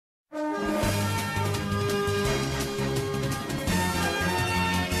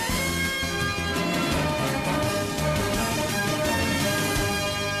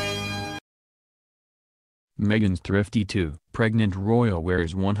Meghan's thrifty too. Pregnant royal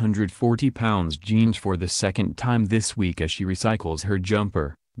wears 140 pounds jeans for the second time this week as she recycles her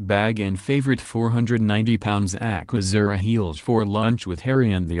jumper, bag and favorite 490 pounds Aquazzura heels for lunch with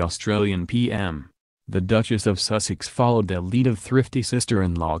Harry and the Australian PM. The Duchess of Sussex followed the lead of thrifty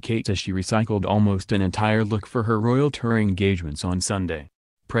sister-in-law Kate as she recycled almost an entire look for her royal tour engagements on Sunday.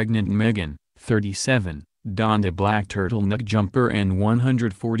 Pregnant Meghan, 37, donned a black turtleneck jumper and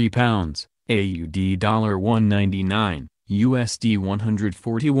 140 pounds, AUD $199, USD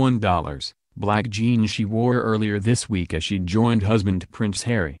 $141, black jeans she wore earlier this week as she joined husband Prince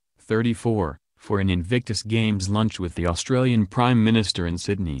Harry, 34, for an Invictus Games lunch with the Australian Prime Minister in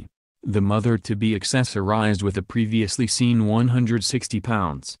Sydney. The mother-to-be accessorized with a previously seen 160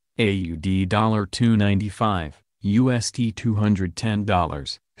 pounds, AUD $295, USD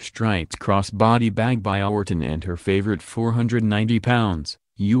 $210, striped crossbody bag by Orton and her favorite 490 pounds,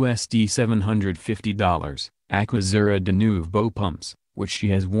 USD $750, Aquazzura de Nouveau pumps, which she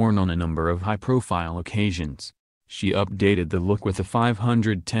has worn on a number of high-profile occasions. She updated the look with a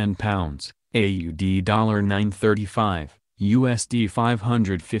 510 pounds, AUD $935, USD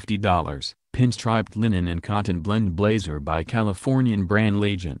 $550, pinstriped linen and cotton blend blazer by Californian brand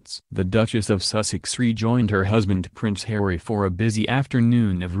Legends. The Duchess of Sussex rejoined her husband Prince Harry for a busy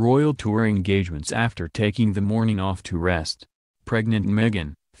afternoon of royal tour engagements after taking the morning off to rest. Pregnant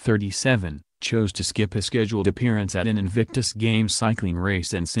Meghan, 37, chose to skip a scheduled appearance at an Invictus Games cycling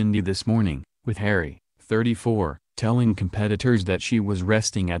race in Sydney this morning, with Harry, 34, telling competitors that she was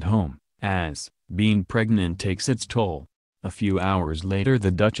resting at home, as being pregnant takes its toll. A few hours later the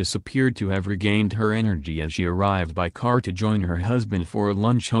Duchess appeared to have regained her energy as she arrived by car to join her husband for a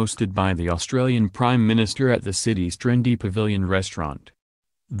lunch hosted by the Australian Prime Minister at the city's trendy Pavilion restaurant.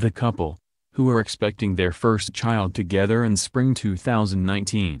 The couple, who are expecting their first child together in spring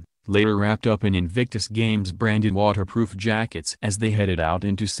 2019, later wrapped up in Invictus Games branded waterproof jackets as they headed out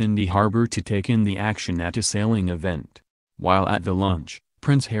into Sydney Harbour to take in the action at a sailing event. While at the lunch,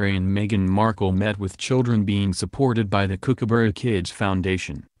 Prince Harry and Meghan Markle met with children being supported by the Kookaburra Kids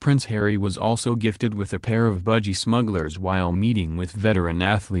Foundation. Prince Harry was also gifted with a pair of budgie smugglers while meeting with veteran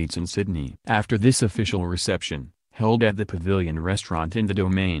athletes in Sydney. After this official reception, held at the Pavilion restaurant in the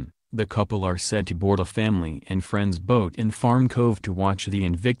Domain, the couple are set to board a family and friends boat in Farm Cove to watch the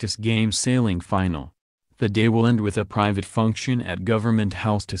Invictus Games sailing final. The day will end with a private function at Government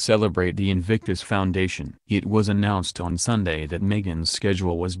House to celebrate the Invictus Foundation. It was announced on Sunday that Meghan's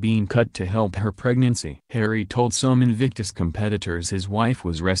schedule was being cut to help her pregnancy. Harry told some Invictus competitors his wife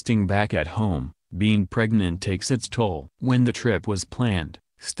was resting back at home, being pregnant takes its toll. When the trip was planned,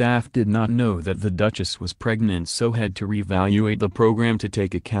 staff did not know that the Duchess was pregnant so had to reevaluate the program to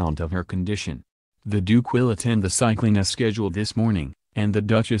take account of her condition. The Duke will attend the cycling as scheduled this morning, and the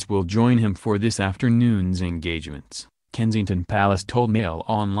Duchess will join him for this afternoon's engagements, Kensington Palace told Mail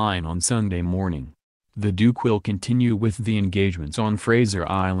Online on Sunday morning. The Duke will continue with the engagements on Fraser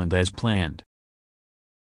Island as planned.